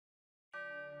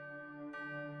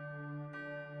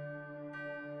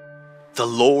The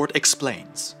Lord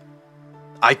explains,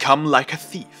 I come like a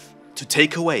thief to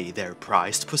take away their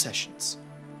prized possessions.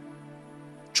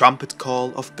 Trumpet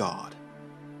call of God.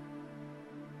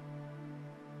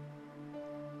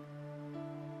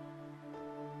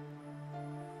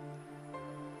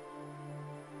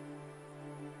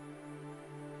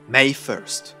 May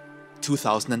 1st,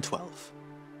 2012.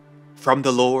 From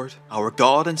the Lord, our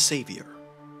God and Savior.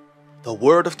 The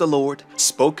word of the Lord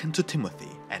spoken to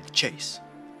Timothy and Chase,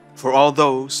 for all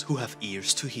those who have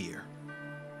ears to hear.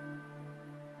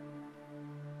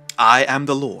 I am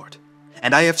the Lord,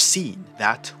 and I have seen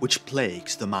that which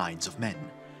plagues the minds of men,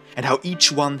 and how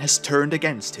each one has turned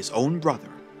against his own brother,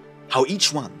 how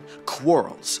each one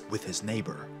quarrels with his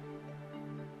neighbor.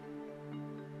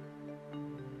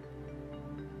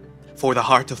 For the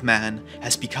heart of man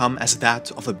has become as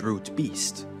that of a brute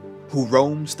beast, who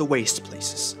roams the waste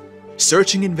places,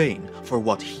 searching in vain for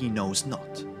what he knows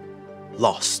not,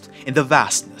 lost in the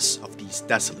vastness of these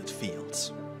desolate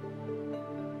fields.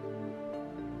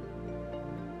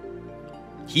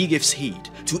 He gives heed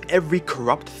to every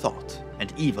corrupt thought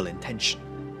and evil intention,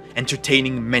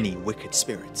 entertaining many wicked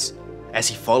spirits, as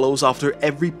he follows after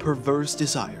every perverse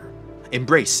desire,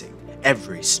 embracing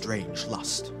every strange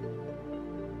lust.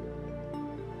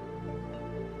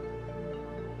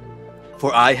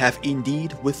 For I have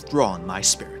indeed withdrawn my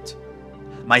spirit.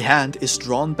 My hand is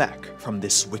drawn back from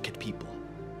this wicked people,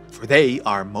 for they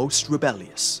are most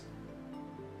rebellious.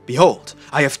 Behold,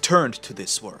 I have turned to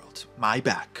this world my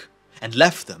back, and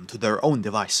left them to their own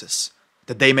devices,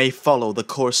 that they may follow the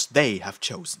course they have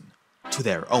chosen, to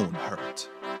their own hurt.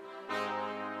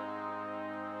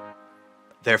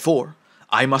 Therefore,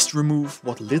 I must remove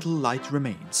what little light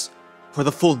remains, for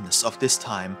the fullness of this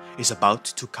time is about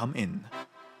to come in,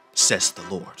 says the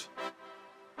Lord.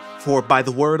 For by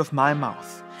the word of my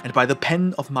mouth, and by the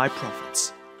pen of my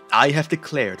prophets, I have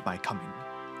declared my coming,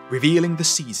 revealing the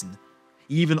season,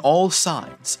 even all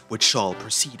signs which shall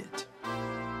precede it.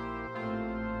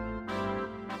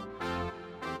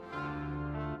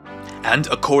 And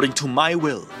according to my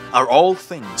will are all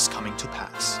things coming to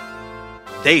pass.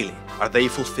 Daily are they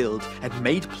fulfilled and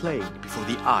made plain before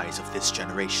the eyes of this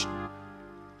generation.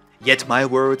 Yet my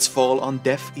words fall on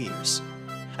deaf ears,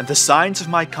 and the signs of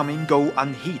my coming go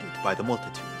unheeded by the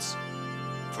multitudes.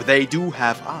 For they do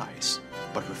have eyes,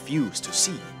 but refuse to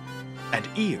see, and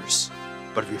ears,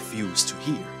 but refuse to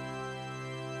hear.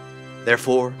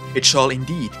 Therefore it shall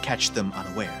indeed catch them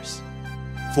unawares.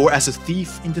 For as a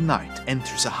thief in the night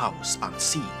enters a house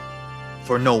unseen,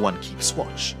 for no one keeps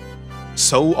watch,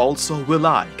 so also will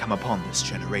I come upon this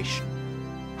generation.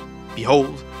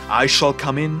 Behold, I shall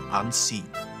come in unseen,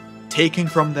 taking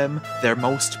from them their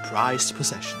most prized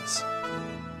possessions,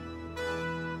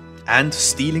 and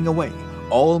stealing away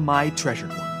all my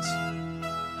treasured ones.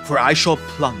 For I shall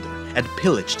plunder and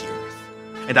pillage the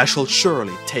earth, and I shall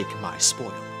surely take my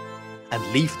spoil, and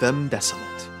leave them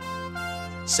desolate,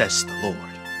 says the Lord.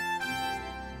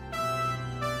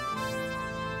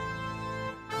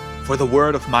 For the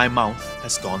word of my mouth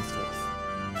has gone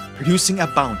forth, producing a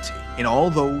bounty in all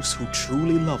those who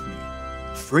truly love me,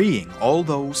 freeing all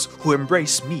those who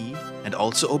embrace me and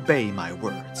also obey my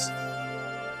words,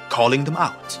 calling them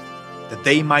out, that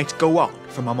they might go out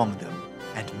from among them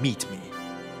and meet me,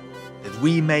 that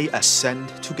we may ascend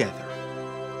together,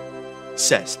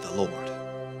 says the Lord.